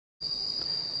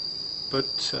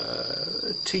but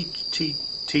teaching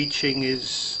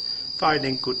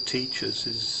finding good teachers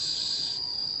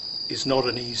is not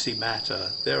an easy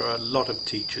matter. There are a lot of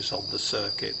teachers on the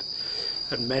circuit,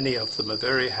 and many of them are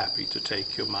very happy to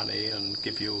take your money and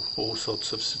give you all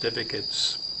sorts of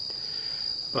certificates.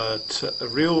 But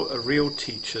real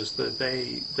teachers,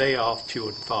 they are few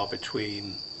and far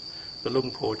between. The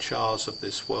Luang Por Chahs of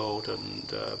this world and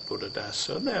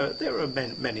Buddhadasa, and there are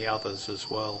many others as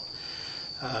well.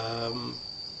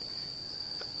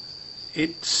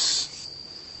 It's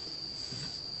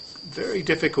very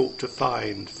difficult to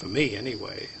find, for me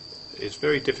anyway, it's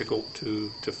very difficult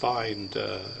to find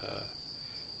the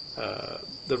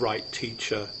right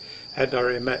teacher. And I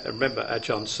remember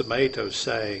Ajahn Sumedho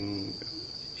saying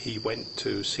he went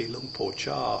to see Luang Por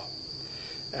Chah,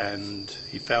 and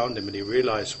he found him and he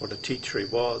realized what a teacher he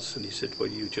was, and he said, well,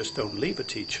 you just don't leave a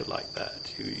teacher like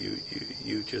that.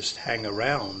 You just hang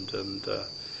around and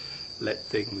let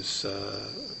things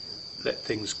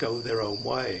go their own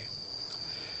way.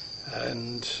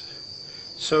 And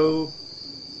so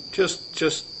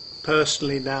just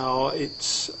personally now, I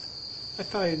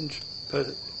find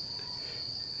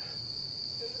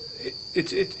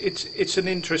it's an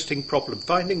interesting problem.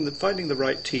 Finding the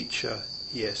right teacher,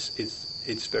 yes,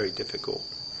 it's very difficult.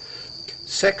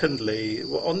 Secondly,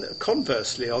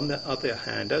 conversely, on the other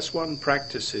hand, as one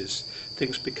practices,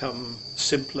 things become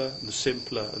simpler and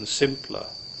simpler and simpler.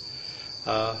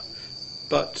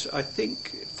 But I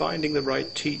think finding the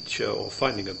right teacher, or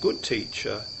finding a good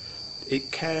teacher, you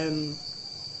can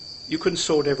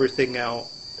sort everything out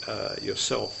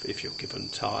yourself if you're given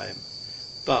time.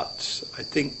 But I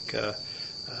think a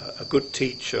good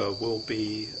teacher will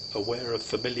be aware of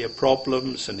familiar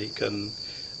problems, and he can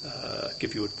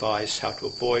give you advice how to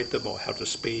avoid them or how to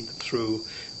speed them through,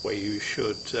 where you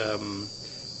should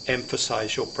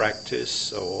emphasize your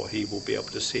practice, or he will be able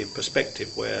to see in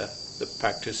perspective where the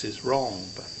practice is wrong.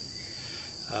 But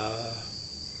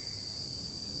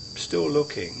still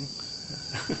looking.